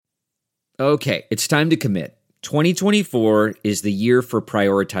Okay, it's time to commit. 2024 is the year for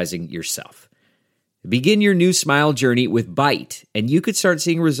prioritizing yourself. Begin your new smile journey with Byte, and you could start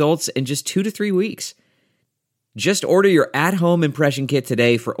seeing results in just 2 to 3 weeks. Just order your at-home impression kit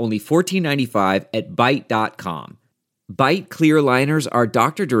today for only $14.95 at Byte.com. Byte clear liners are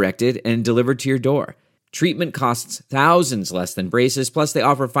doctor-directed and delivered to your door. Treatment costs thousands less than braces, plus they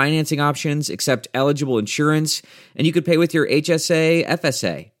offer financing options, accept eligible insurance, and you could pay with your HSA,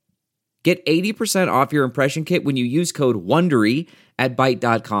 FSA. Get 80% off your impression kit when you use code WONDERY at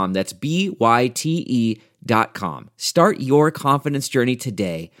Byte.com. That's BYTE.com. Start your confidence journey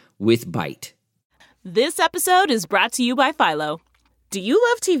today with Byte. This episode is brought to you by Philo. Do you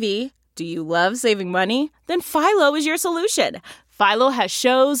love TV? Do you love saving money? Then Philo is your solution. Philo has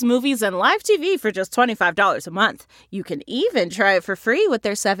shows, movies, and live TV for just $25 a month. You can even try it for free with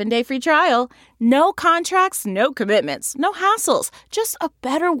their 7-day free trial. No contracts, no commitments, no hassles. Just a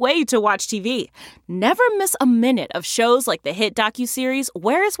better way to watch TV. Never miss a minute of shows like the hit docuseries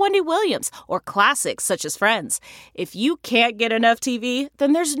Where is Wendy Williams? Or classics such as Friends. If you can't get enough TV,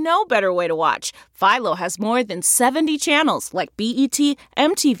 then there's no better way to watch. Philo has more than 70 channels like BET,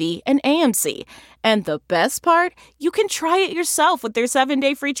 MTV, and AMC. And the best part? You can try it yourself with their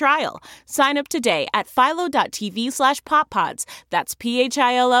 7-day free trial. Sign up today at philo.tv/poppods. That's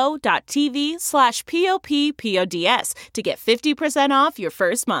philo.tv/POPPODS to get 50% off your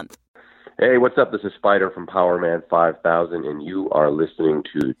first month. Hey, what's up? This is Spider from Power Man 5000, and you are listening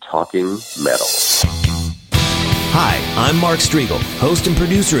to Talking Metal. Hi, I'm Mark Striegel, host and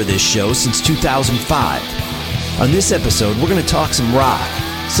producer of this show since 2005. On this episode, we're going to talk some rock,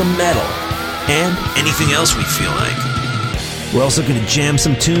 some metal, and anything else we feel like. We're also going to jam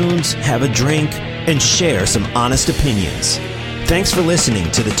some tunes, have a drink, and share some honest opinions. Thanks for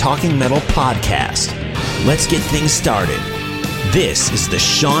listening to the Talking Metal Podcast. Let's get things started. This is the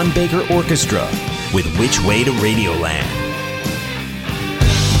Sean Baker Orchestra with Which Way to Radioland.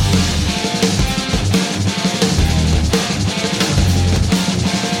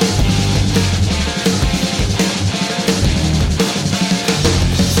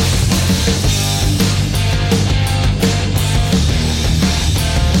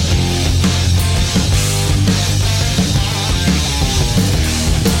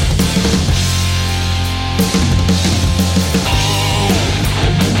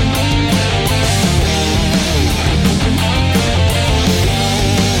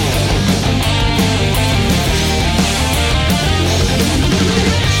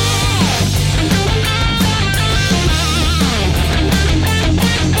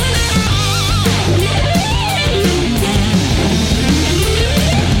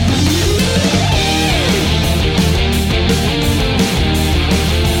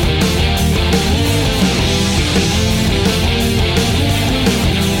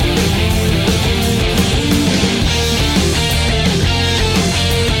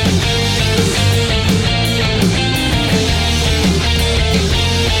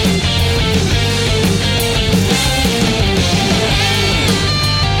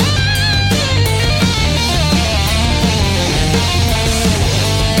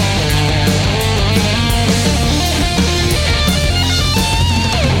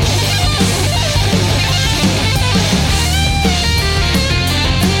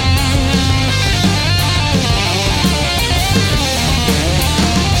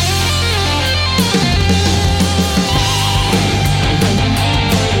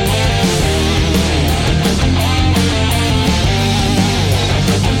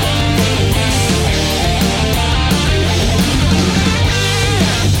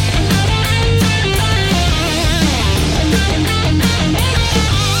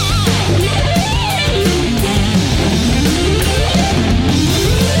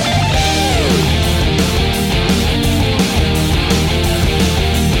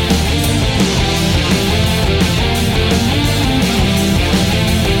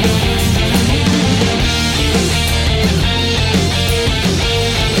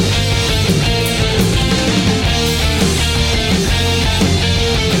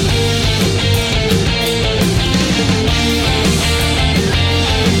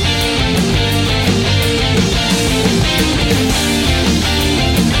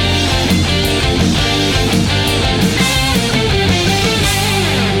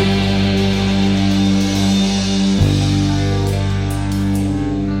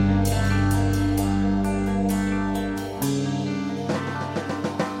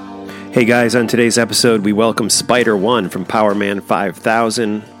 Hey guys, on today's episode, we welcome Spider1 from Power Man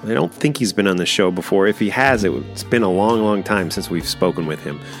 5000. I don't think he's been on the show before. If he has, it's been a long, long time since we've spoken with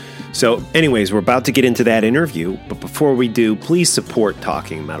him. So anyways, we're about to get into that interview, but before we do, please support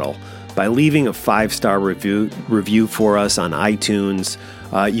Talking Metal. by leaving a 5-star review for us on iTunes.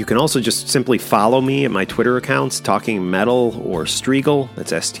 You can also just simply follow me at my Twitter accounts, Talking Metal or Strigl.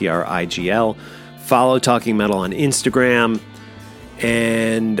 That's STRIGL. Follow Talking Metal on Instagram.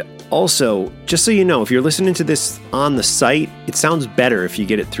 And also, just so you know, if you're listening to this on the site, it sounds better if you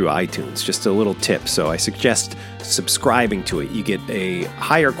get it through iTunes. Just a little tip. So I suggest subscribing to it. You get a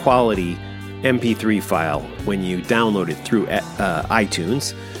higher quality MP3 file when you download it through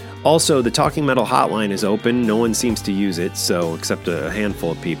iTunes. Also, the Talking Metal hotline is open. No one seems to use it, so except a handful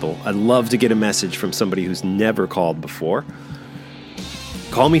of people. I'd love to get a message from somebody who's never called before.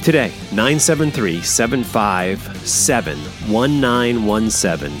 Call me today,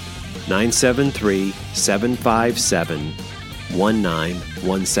 973-757-1917.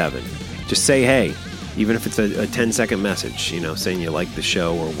 973-757-1917. Just say hey, even if it's a 10-second message, saying you like the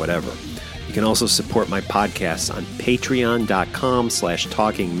show or whatever. You can also support my podcasts on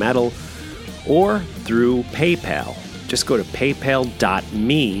patreon.com/talkingmetal or through PayPal. Just go to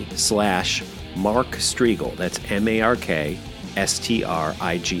paypal.me/Mark Strigl. That's MarkStrigl.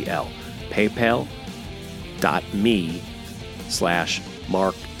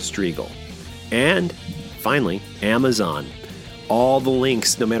 paypal.me/Mark Strigl. And finally, Amazon. All the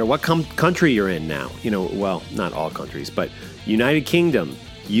links, no matter what country you're in now. Well, not all countries, but United Kingdom,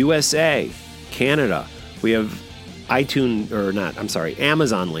 USA, Canada. We have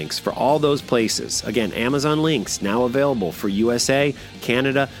Amazon links for all those places. Again, Amazon links now available for USA,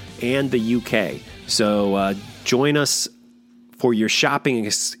 Canada, and the UK. So join us for your shopping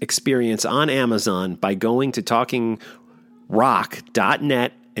experience on Amazon by going to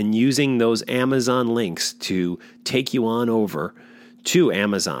talkingrock.net and using those Amazon links to take you on over to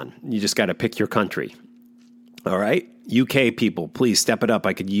Amazon. You just got to pick your country. All right? UK people, please step it up.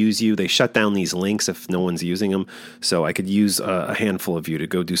 I could use you. They shut down these links if no one's using them. So I could use a handful of you to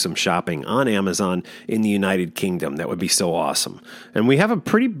go do some shopping on Amazon in the United Kingdom. That would be so awesome. And we have a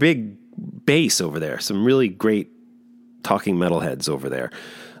pretty big base over there. Some really great talking metalheads over there.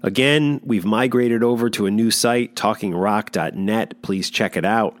 Again, we've migrated over to a new site, talkingrock.net. Please check it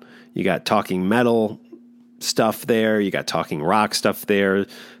out. You got Talking Metal stuff there. You got Talking Rock stuff there.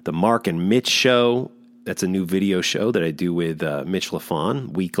 The Mark and Mitch Show, that's a new video show that I do with Mitch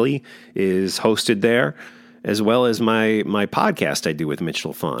LaFon weekly, is hosted there, as well as my podcast I do with Mitch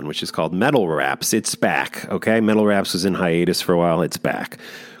LaFon, which is called Metal Raps. It's back, okay? Metal Raps was in hiatus for a while. It's back.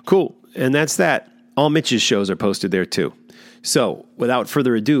 Cool. And that's that. All Mitch's shows are posted there too. So, without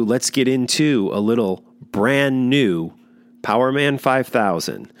further ado, let's get into a little brand new Power Man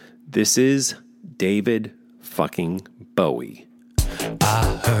 5000. This is David fucking Bowie.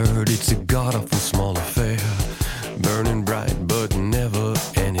 I heard it's a god-awful small affair, burning bright but never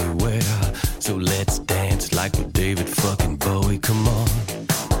anywhere. So let's dance like with David fucking Bowie. Come on,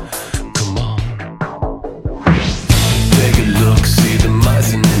 come on. Take a look, see the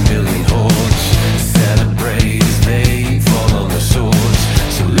mice in the million hordes. Celebrate as they fall on their swords.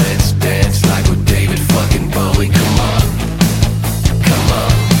 So let's dance like with David fucking Bowie. Come on, come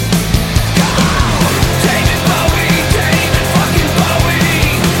on.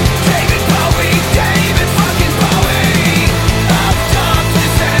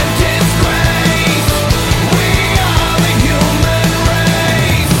 Human race.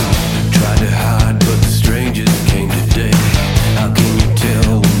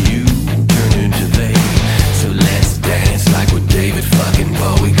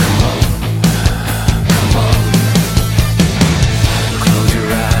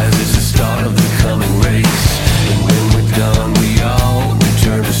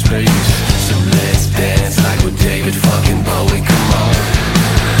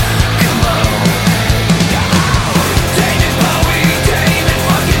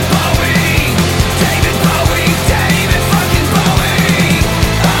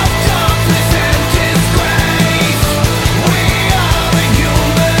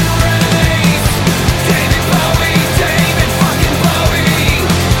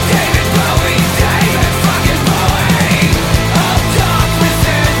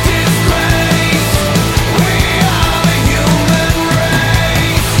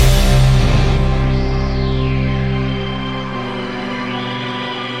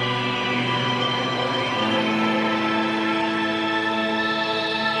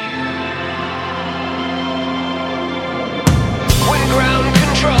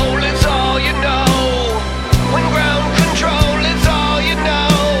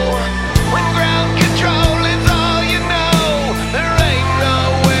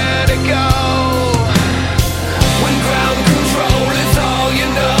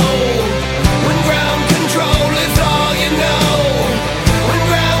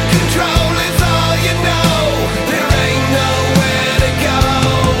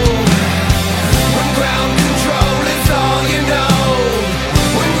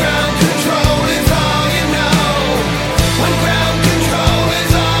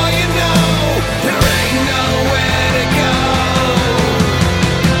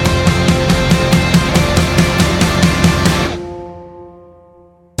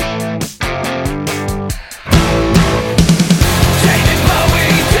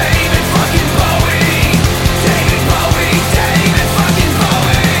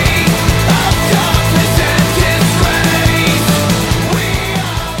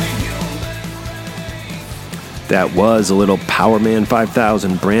 That was a little Power Man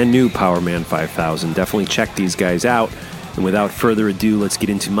 5000, brand new Power Man 5000. Definitely check these guys out. And without further ado, let's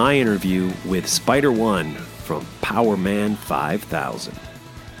get into my interview with Spider One from Power Man 5000.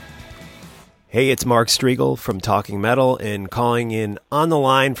 Hey, it's Mark Striegel from Talking Metal and calling in on the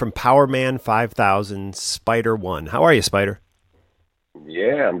line from Power Man 5000, Spider One. How are you, Spider?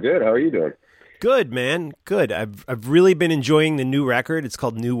 Yeah, I'm good. How are you doing? Good, man. Good. I've really been enjoying the new record. It's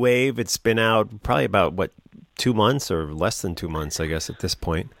called New Wave. It's been out probably about, 2 months or less than 2 months, I guess, at this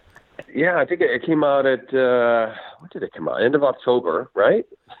point. Yeah, I think it came out at, when did it come out? End of October, right?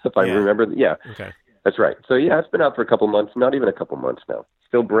 If I remember. Yeah. Okay. That's right. So, yeah, it's been out for a couple months, not even a couple months now.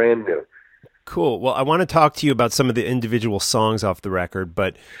 Still brand new. Cool. Well, I want to talk to you about some of the individual songs off the record.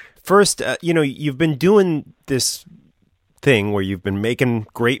 But first, you've been doing this thing where you've been making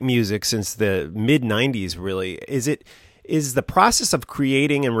great music since the mid-90s, really. Is the process of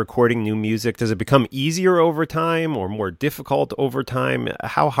creating and recording new music, does it become easier over time or more difficult over time?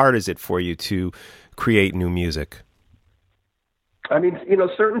 How hard is it for you to create new music? I mean,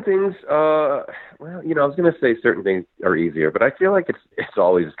 certain things, I was going to say certain things are easier, but I feel like it's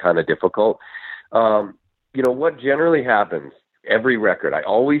always kind of difficult. What generally happens, every record, I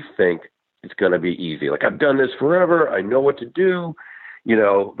always think it's going to be easy. Like, I've done this forever. I know what to do,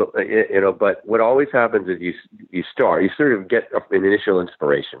 but what always happens is you sort of get an initial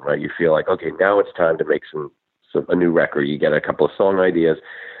inspiration, right? You feel like, okay, now it's time to make a new record. You get a couple of song ideas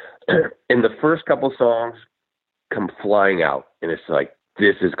and the first couple songs come flying out and it's like,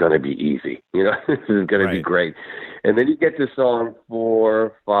 this is going to be easy. This is going to be great. And then you get to song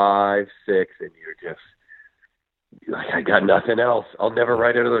 4, 5, 6, and you're just, I got nothing else. I'll never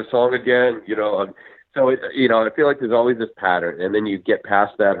write another song again, So, I feel like there's always this pattern. And then you get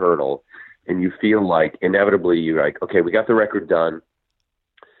past that hurdle and you feel like inevitably you're like, okay, we got the record done.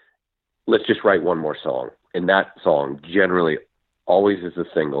 Let's just write one more song. And that song generally always is a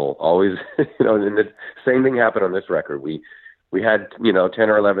single, always, and the same thing happened on this record. We had, 10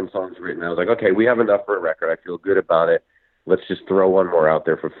 or 11 songs written. I was like, okay, we have enough for a record. I feel good about it. Let's just throw one more out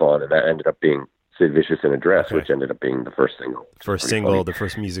there for fun. And that ended up being Sid Vicious in a Dress, which ended up being the first single. The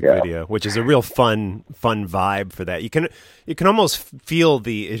first music video, which is a real fun vibe for that. You can almost feel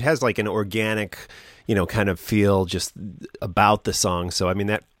it has like an organic, kind of feel just about the song. So, I mean,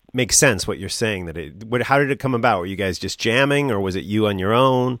 that makes sense what you're saying. How did it come about? Were you guys just jamming or was it you on your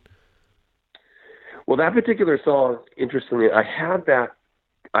own? Well, that particular song, interestingly, I had that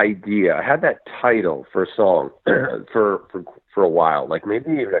idea. I had that title for a song for a while, like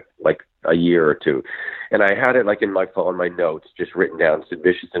maybe like a year or two. And I had it like in my phone, my notes, just written down, Sid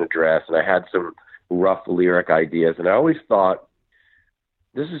Vicious in a Dress. And I had some rough lyric ideas. And I always thought,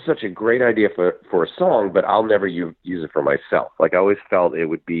 this is such a great idea for a song, but I'll never use it for myself. Like, I always felt it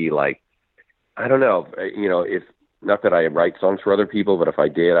would be like, I don't know, if not that I write songs for other people, but if I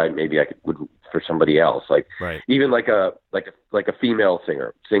did, I would for somebody else. Like, even like a female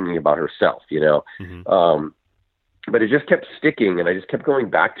singer singing about herself, Mm-hmm. But it just kept sticking, and I just kept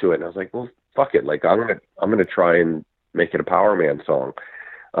going back to it. And I was like, well, fuck it. Like, I'm gonna try and make it a Power Man song,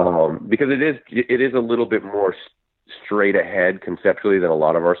 because it is a little bit more straight ahead conceptually than a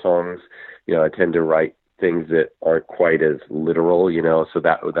lot of our songs. I tend to write things that aren't quite as literal, So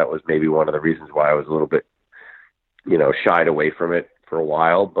that was maybe one of the reasons why I was a little bit, shied away from it for a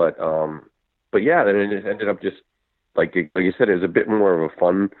while. But yeah, then it ended up just like you said, it was a bit more of a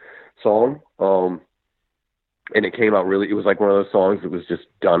fun song. And it came out it was like one of those songs that was just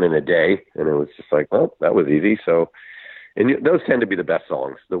done in a day. And it was just like, well, that was easy. So, and those tend to be the best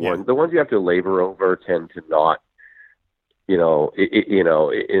songs. The ones you have to labor over tend to not,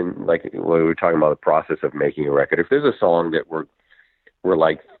 in like when we were talking about the process of making a record, if there's a song that we're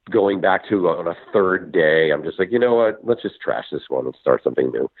like going back to on a third day, I'm just like, you know what, let's just trash this one and start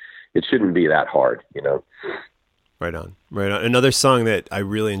something new. It shouldn't be that hard, Right on. Another song that I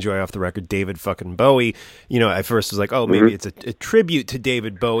really enjoy off the record, David fucking Bowie. I first was like, oh, maybe it's a tribute to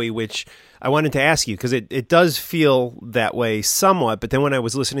David Bowie, which I wanted to ask you because it does feel that way somewhat. But then when I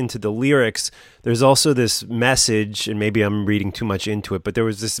was listening to the lyrics, there's also this message, and maybe I'm reading too much into it, but there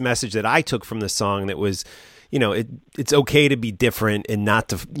was this message that I took from the song that was, it's okay to be different and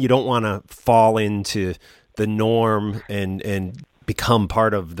you don't want to fall into the norm and become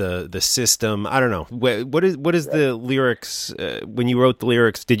part of the system. I don't know. What is the lyrics when you wrote the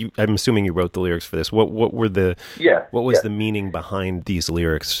lyrics? I'm assuming you wrote the lyrics for this. What was the meaning behind these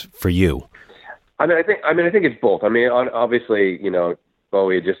lyrics for you? I think it's both. I mean, obviously,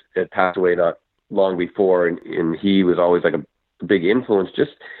 Bowie had passed away not long before, and he was always like a big influence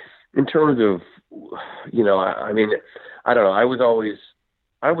just in terms of, I don't know. I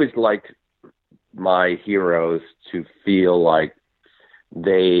always liked my heroes to feel like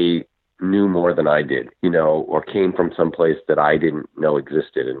they knew more than I did, or came from some place that I didn't know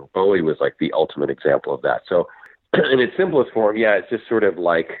existed. And Bowie was like the ultimate example of that. So in its simplest form, it's just sort of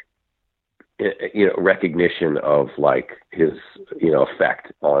like, recognition of like his,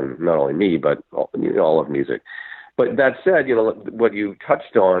 effect on not only me, but all of music. But that said, what you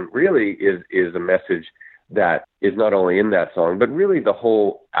touched on really is a message that is not only in that song, but really the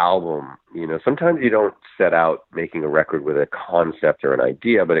whole album. Sometimes you don't set out making a record with a concept or an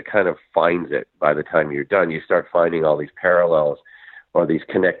idea, but it kind of finds it by the time you're done. You start finding all these parallels, or the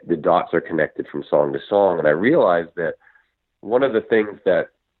dots are connected from song to song. And I realized that one of the things that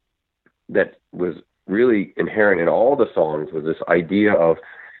was really inherent in all the songs was this idea of,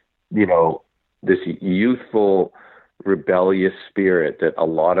 this youthful, rebellious spirit that a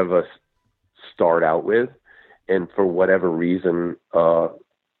lot of us start out with, and for whatever reason,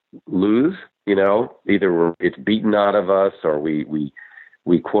 lose, either it's beaten out of us, or we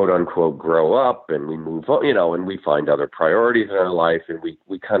quote unquote grow up and we move on, and we find other priorities in our life, and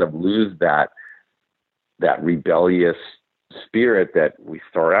we kind of lose that rebellious spirit that we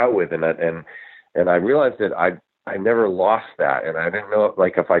start out with. And I realized that I never lost that. And I didn't know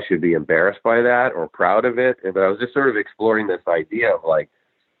like if I should be embarrassed by that or proud of it. But I was just sort of exploring this idea of like,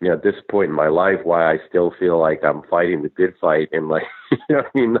 at this point in my life, why I still feel like I'm fighting the good fight, and like,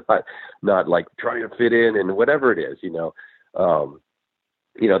 not like trying to fit in and whatever it is,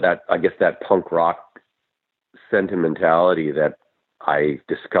 that, I guess that punk rock sentimentality that I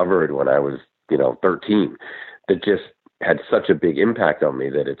discovered when I was, 13, that just had such a big impact on me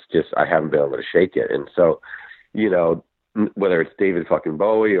that it's just, I haven't been able to shake it. And so, whether it's David fucking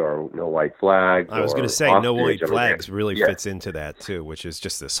Bowie or No White Flags. I was going to say No White Flags really fits into that too, which is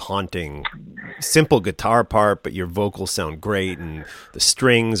just this haunting, simple guitar part, but your vocals sound great, and the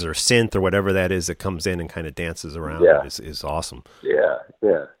strings or synth or whatever that is that comes in and kind of dances around is awesome. Yeah.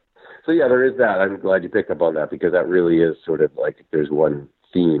 So there is that. I'm glad you picked up on that, because that really is sort of like, if there's one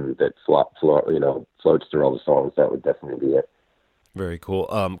theme that floats through all the songs, that would definitely be it. Very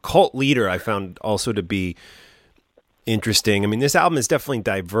cool. Cult Leader I found also to be interesting. I mean, this album is definitely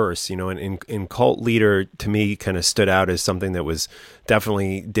diverse, and Cult Leader to me kind of stood out as something that was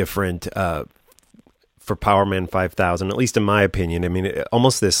definitely different for Powerman 5000, at least in my opinion. I mean,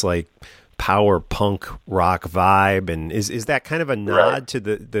 almost this like power punk rock vibe, and is that kind of a nod to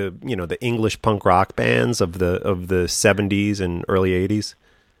the English punk rock bands of the 70s and early 80s?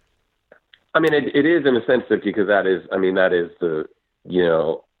 I mean, it is in a sense, because that is the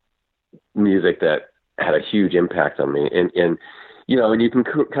music that had a huge impact on me, and you can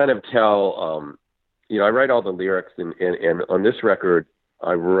kind of tell. I write all the lyrics, and on this record,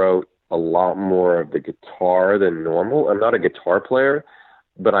 I wrote a lot more of the guitar than normal. I'm not a guitar player,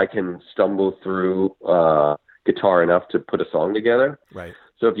 but I can stumble through guitar enough to put a song together. Right.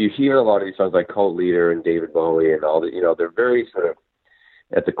 So if you hear a lot of these songs like Cult Leader and David Bowie and all that, they're very sort of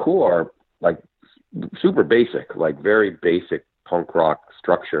at the core, like super basic, like very basic punk rock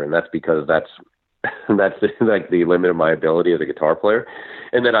structure. And that's because that's like the limit of my ability as a guitar player.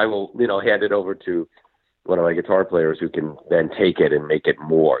 And then I will, hand it over to one of my guitar players who can then take it and make it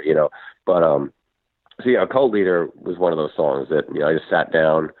more, but, Cult Leader was one of those songs that, I just sat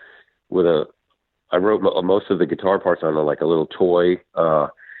down with I wrote most of the guitar parts on like a little toy,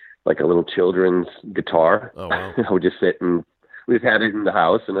 like a little children's guitar. Oh, wow. I would just sit, and we just had it in the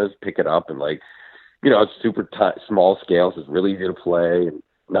house, and I just pick it up, and like, it's super small scales. It's really easy to play, and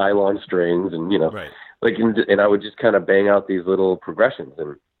nylon strings, and, right. like, and I would just kind of bang out these little progressions,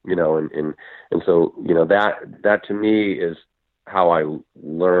 and, and so, that to me is how I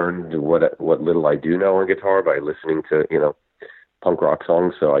learned what little I do know on guitar, by listening to, punk rock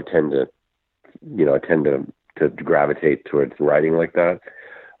songs. So I tend to gravitate towards writing like that.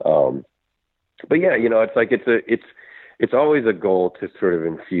 But yeah, it's like, it's always a goal to sort of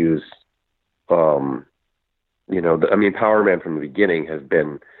infuse, Power Man from the beginning has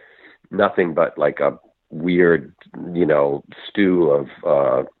been nothing but like a weird, stew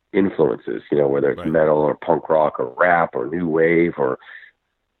of, influences, whether it's right. metal or punk rock or rap or new wave or,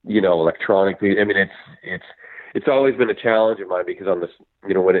 electronic. I mean, it's always been a challenge of mine, because on this,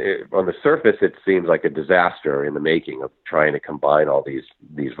 on the surface, it seems like a disaster in the making of trying to combine all these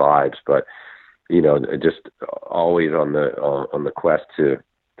vibes, but, just always on the quest to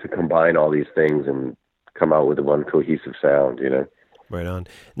combine all these things and come out with one cohesive sound, Right on.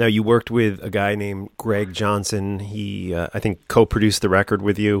 Now, you worked with a guy named Greg Johnson. He, I think, co-produced the record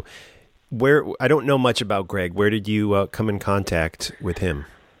with you. I don't know much about Greg. Where did you come in contact with him?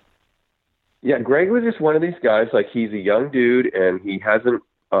 Yeah, Greg was just one of these guys. Like, he's a young dude, and he hasn't,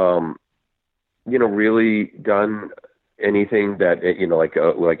 really done anything that,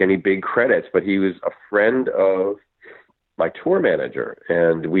 like any big credits, but he was a friend of my tour manager,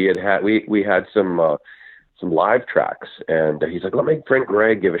 and we had some live tracks, and he's like, let my friend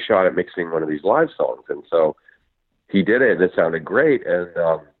Greg give a shot at mixing one of these live songs. And so he did it, and it sounded great. And,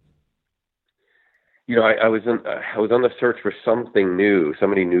 I was on the search for something new,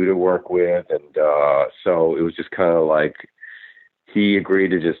 somebody new to work with. And, so it was just kind of like, he agreed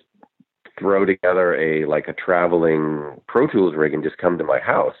to just throw together a traveling Pro Tools rig and just come to my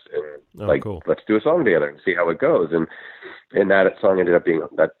house and cool. Let's do a song together and see how it goes. And that song ended up being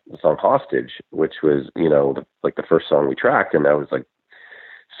that song Hostage, which was, the first song we tracked. And I was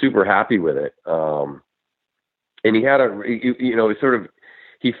super happy with it. And he had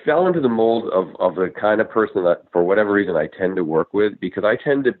he fell into the mold of the kind of person that, for whatever reason, I tend to work with, because I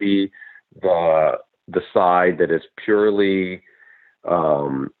tend to be the side that is purely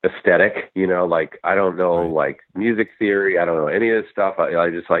aesthetic, I don't know, music theory. I don't know any of this stuff. I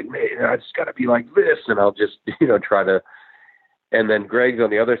just man, I just gotta be like this. And I'll just, try to, and then Greg's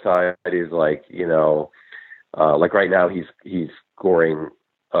on the other side is right now he's scoring,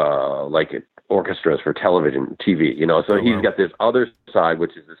 orchestras for television, TV, so he's got this other side,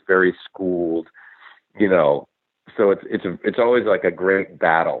 which is this very schooled, so it's always a great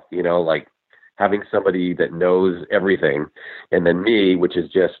battle, having somebody that knows everything, and then me, which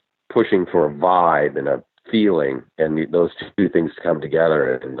is just pushing for a vibe and a feeling, and those two things come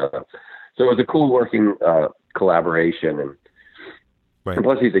together. And so it was a cool working collaboration. And, right. And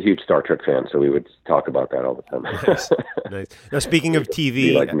plus, he's a huge Star Trek fan, so we would talk about that all the time. Nice. Now, speaking of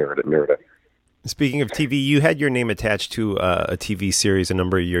TV, nerd it. Speaking of TV, you had your name attached to a TV series a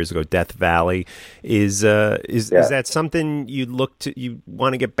number of years ago, Death Valley. Is that something you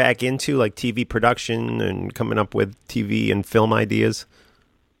want to get back into, like TV production and coming up with TV and film ideas?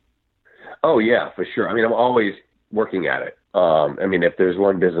 Oh yeah, for sure. I mean, I'm always working at it. If there's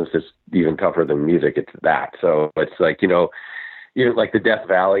one business that's even tougher than music, it's that. So it's like the Death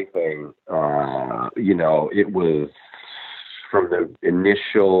Valley thing. It was, from the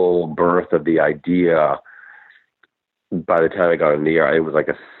initial birth of the idea, by the time I got in the air, it was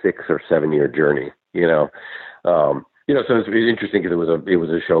a 6 or 7 year journey, so it's really interesting because it was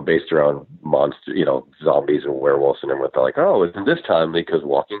a show based around monster, zombies and werewolves, and everyone's like, oh, isn't this time because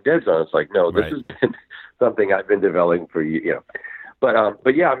Walking Dead's on? It's like, no, this has been something I've been developing for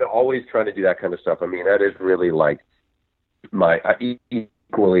but yeah, I'm always trying to do that kind of stuff. I mean, that is really my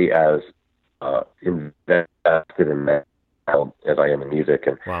equally as invested in that as I am in music.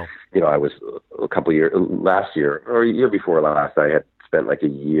 And, wow. I was a couple of years, last year or a year before last, I had spent a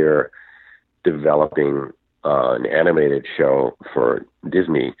year developing an animated show for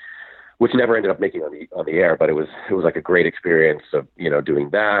Disney, which never ended up making on the air, but it was a great experience of, doing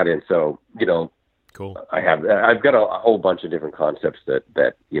that. And so, cool. I've got a whole bunch of different concepts that,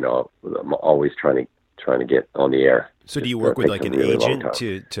 I'm always trying to get on the air. So do you work with an really agent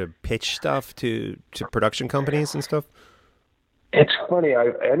to pitch stuff to production companies and stuff? It's funny.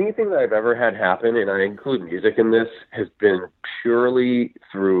 Anything that I've ever had happen, and I include music in this, has been purely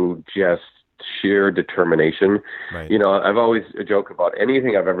through just sheer determination. Right. I've always joked about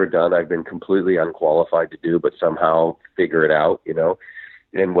anything I've ever done, I've been completely unqualified to do, but somehow figure it out,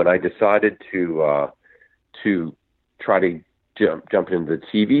 And when I decided to try to jump into the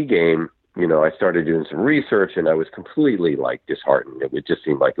TV game, I started doing some research, and I was completely disheartened. It just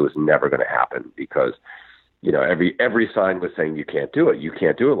seemed like it was never going to happen because, every sign was saying, you can't do it. You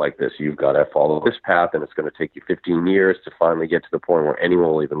can't do it like this. You've got to follow this path, and it's going to take you 15 years to finally get to the point where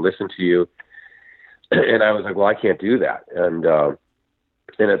anyone will even listen to you. And I was like, well, I can't do that. And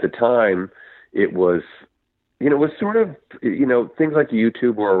at the time it was, it was sort of, things like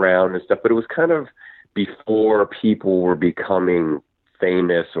YouTube were around and stuff, but it was kind of before people were becoming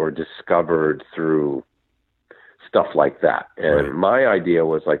famous or discovered through stuff like that. And right. My idea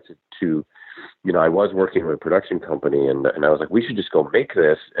was to I was working with a production company, and I was like, we should just go make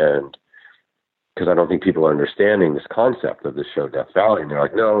this. And because I don't think people are understanding this concept of this show, Death Valley. And they're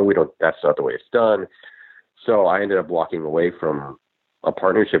like, no, we don't, that's not the way it's done. So I ended up walking away from a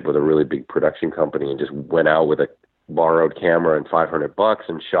partnership with a really big production company and just went out with a borrowed camera and $500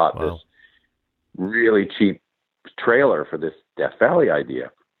 and shot wow. this really cheap trailer for this Death Valley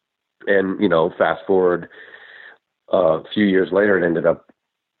idea. And, fast forward a few years later, it ended up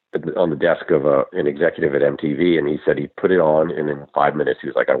on the desk of an executive at MTV, and he said he put it on, and in 5 minutes he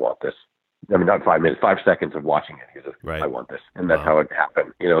was like, I want this. I mean, not 5 minutes, 5 seconds of watching it. He was like, right. I want this. And that's how it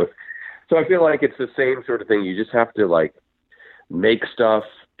happened, So I feel like it's the same sort of thing. You just have to make stuff,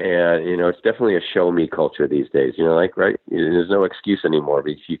 and, it's definitely a show me culture these days, right? There's no excuse anymore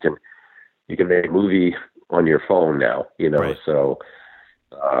because you can make a movie on your phone now, Right. So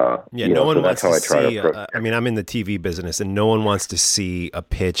no one wants that's to how I try see. to approach it. I'm in the TV business, and no one wants to see a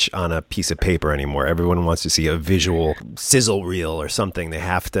pitch on a piece of paper anymore. Everyone wants to see a visual sizzle reel or something. They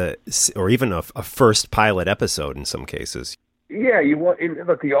have to, or even a first pilot episode in some cases. Yeah, you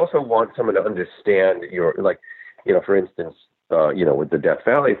also want someone to understand your, for instance, with the Death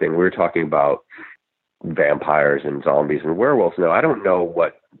Valley thing, we were talking about vampires and zombies and werewolves. Now, I don't know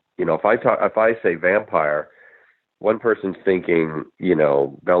what, if I say vampire, one person's thinking,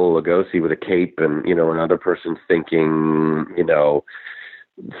 Bela Lugosi with a cape, and another person's thinking,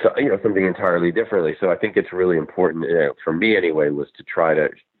 something entirely differently. So I think it's really important, for me anyway, was to try to,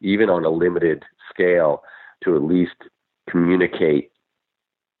 even on a limited scale, to at least communicate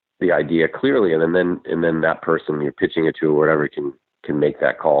the idea clearly, and then that person you're pitching it to or whatever can make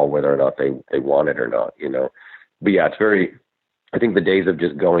that call whether or not they want it or not. But yeah, I think the days of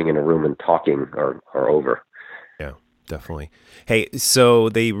just going in a room and talking are over. Yeah, definitely. Hey, so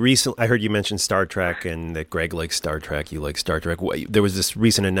I heard you mention Star Trek and that Greg likes Star Trek, you like Star Trek. There was this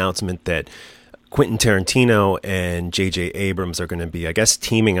recent announcement that Quentin Tarantino and J.J. Abrams are going to be, I guess,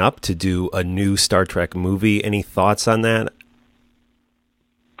 teaming up to do a new Star Trek movie. Any thoughts on that?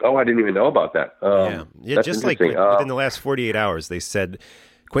 Oh, I didn't even know about that. Yeah, just like within the last 48 hours, they said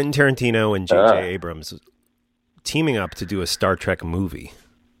Quentin Tarantino and J.J. Abrams teaming up to do a Star Trek movie.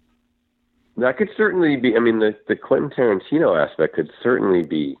 That could certainly be, the Quentin Tarantino aspect could certainly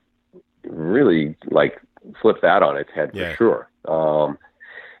be really, flip that on its head for sure.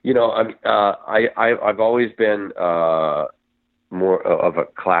 I've always been more of a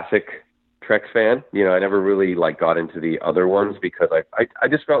classic Trek fan. I never really got into the other ones because I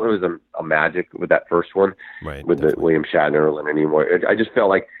just felt there was a magic with that first one, right, with the William Shatner and anymore. I just felt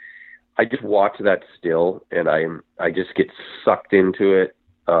like I just watch that still, and I just get sucked into it.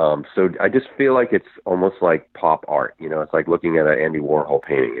 So I just feel like it's almost like pop art. It's like looking at an Andy Warhol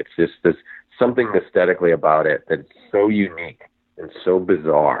painting. It's just there's something aesthetically about it that's so unique and so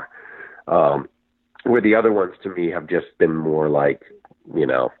bizarre. Where the other ones to me have just been more like,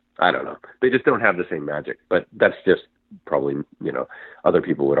 I don't know. They just don't have the same magic. But that's just probably, other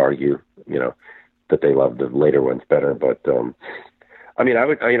people would argue, that they love the later ones better. But I'm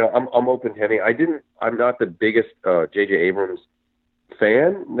open to any. I'm not the biggest J.J. Abrams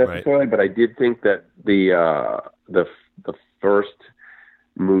fan necessarily, right, but I did think that the first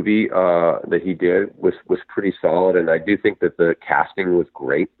movie that he did was pretty solid, and I do think that the casting was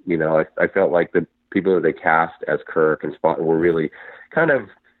great. I felt like the people that they cast as Kirk and Spock were really kind of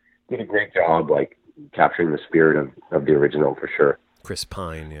did a great job, capturing the spirit of the original for sure. Chris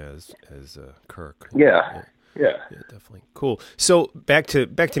Pine as Kirk. Yeah, definitely cool. So back to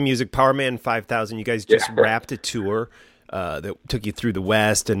music. Power Man 5000. You guys just wrapped a tour that took you through the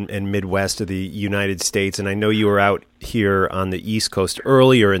West and Midwest of the United States, and I know you were out here on the East Coast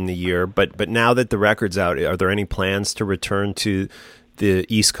earlier in the year. But now that the record's out, are there any plans to return to the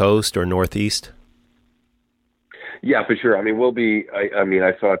East Coast or Northeast? Yeah, for sure. We'll be.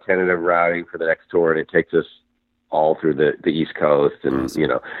 I saw a tentative routing for the next tour, and it takes us all through the East Coast, and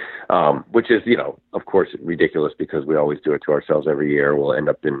awesome. Which is of course ridiculous because we always do it to ourselves every year. We'll end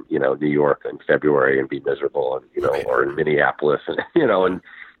up in New York in February and be miserable, and or in Minneapolis, and and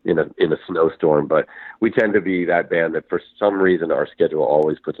in a snowstorm. But we tend to be that band that for some reason our schedule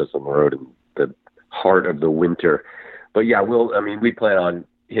always puts us on the road in the heart of the winter. But yeah, we plan on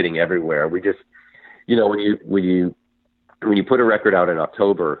hitting everywhere. We just when you put a record out in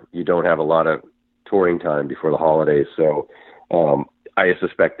October, you don't have a lot of touring time before the holidays. So I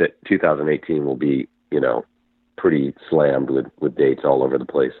suspect that 2018 will be, pretty slammed with dates all over the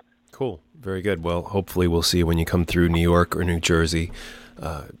place. Cool. Very good. Well, hopefully we'll see you when you come through New York or New Jersey.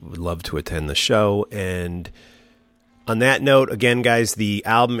 Would love to attend the show. And on that note, again, guys, the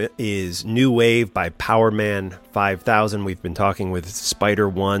album is New Wave by Power Man 5000. We've been talking with Spider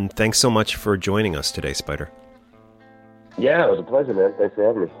One. Thanks so much for joining us today, Spider. Yeah, it was a pleasure, man. Thanks for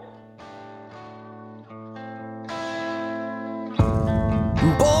having me.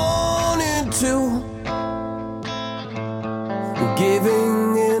 Born into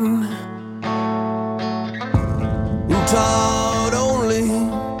giving in, taught only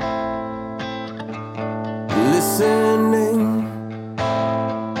listening.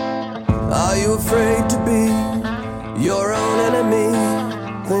 Are you afraid to be your own enemy?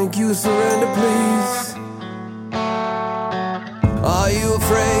 Think you surrender, please? Are you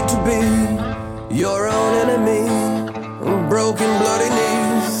afraid to be your own enemy? Broken, bloody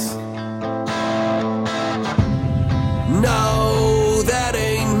knees. No, that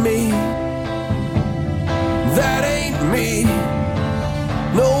ain't me. That ain't me.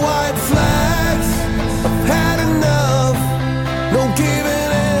 No white flag.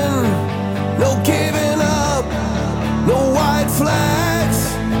 flags,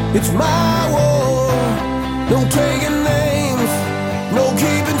 it's my war. No taking names, no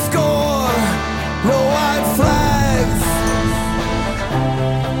keeping score. No white flags,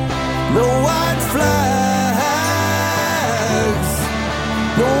 no white flags,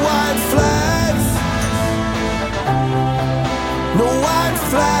 no white flags, no white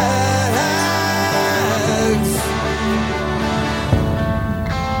flags.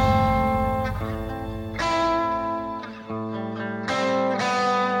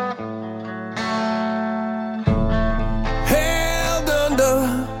 Held under,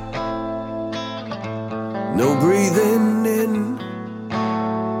 no breathing in,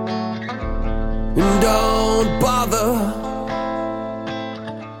 and don't bother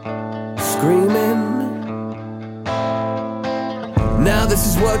screaming. Now this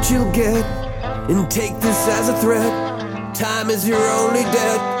is what you'll get, and take this as a threat. Time is your only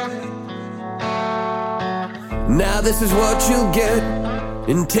debt. Now this is what you'll get,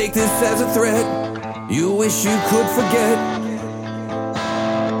 and take this as a threat. You wish you could forget.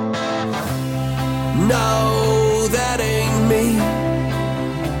 No, that ain't me.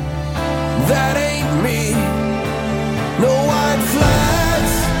 That ain't me. No white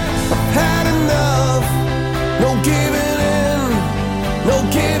flags, I've had enough. No giving in, no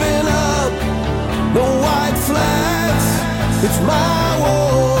giving up. No white flags, it's my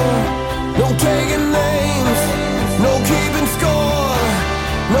war. No taking names, no keeping score.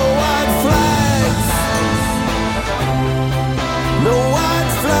 No white flags, no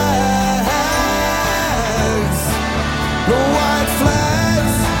white flags, no white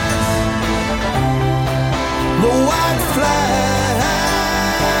flags, no white flags.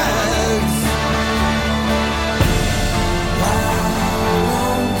 How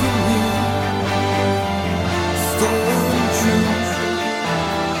long can you stay true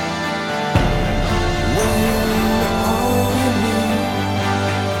when all you knew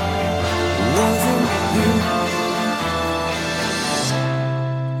wasn't you?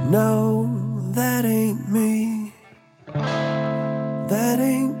 No, that ain't me. That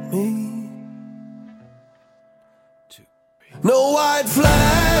ain't me. No white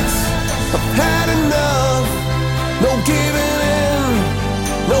flags, I've had enough. No giving in,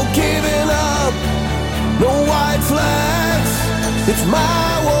 no giving up. No white flags, it's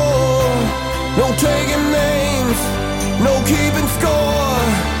my war. No taking names, no keeping score.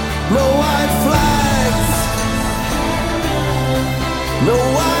 No white flags, no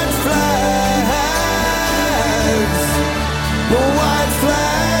white flags, no white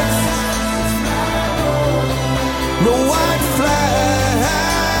flags, no white flags,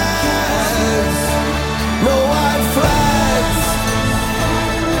 no white flags,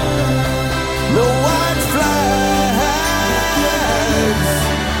 no white flags,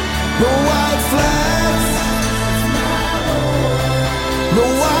 no white flags, no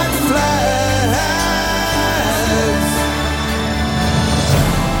white flags.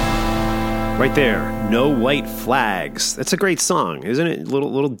 Right there, No White Flags. That's a great song, isn't it? A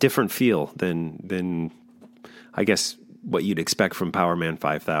little different feel than I guess what you'd expect from Powerman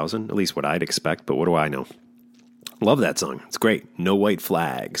 5000. At least what I'd expect, but what do I know? Love that song. It's great. No White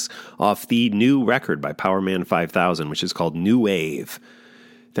Flags, off the new record by Powerman 5000, which is called New Wave.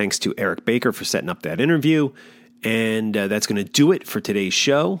 Thanks to Eric Baker for setting up that interview. And that's going to do it for today's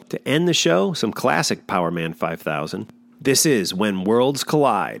show. To end the show, some classic Powerman 5000. This is When Worlds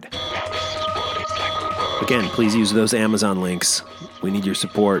Collide. Again, please use those Amazon links. We need your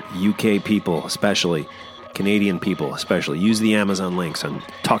support, UK people especially, Canadian people especially. Use the Amazon links on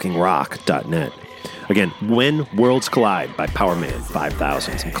talkingrock.net. Again, When Worlds Collide by Powerman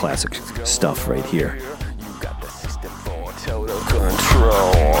 5000. Some classic stuff right here. Total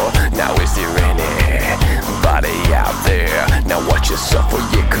control. Now is there anybody out there? Now watch yourself,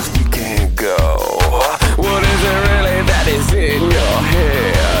 oh yeah, cause we can't go. What is it really that is in your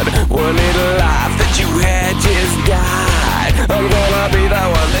head? One little life that you had just died. I'm gonna be the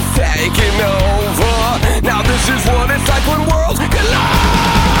one that's taking over. Now this is what it's like when worlds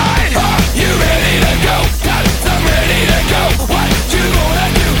collide. You ready to go? Cause I'm ready to go. What you gonna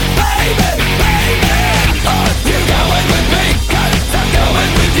do, baby, baby? You going with me, cause I'm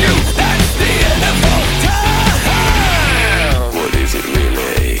going with you. That's the end of all time. What is it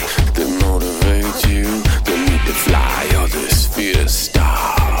really that motivates you? The need to fly or this fear to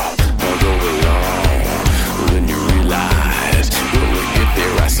stop? I'll go along, then you realize when we get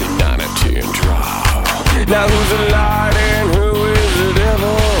there I see 9 or 10 drop. Now who's the light and who is the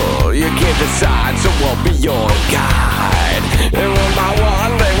devil? You can't decide, so I'll be your guide. And one by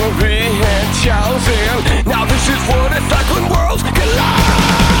one they will be chosen. Now this is what it's like when worlds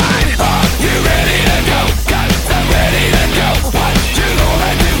collide. Are you ready to go? 'Cause I'm ready to go.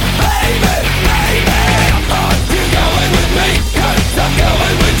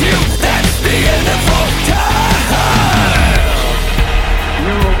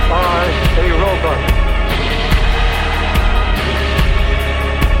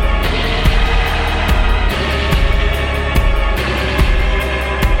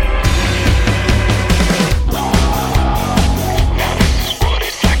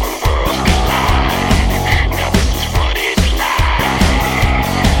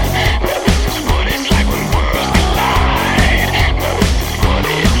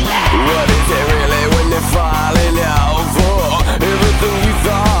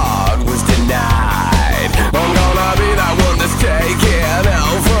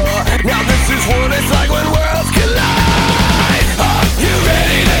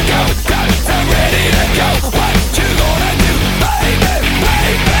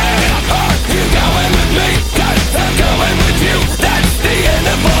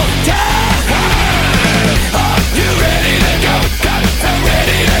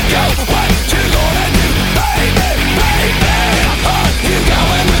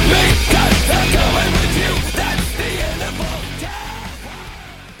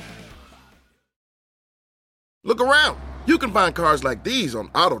 Look around. You can find cars like these on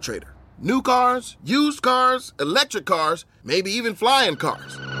AutoTrader. New cars, used cars, electric cars, maybe even flying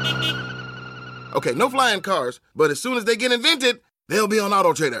cars. Okay, no flying cars, but as soon as they get invented, they'll be on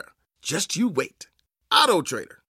AutoTrader. Just you wait. AutoTrader.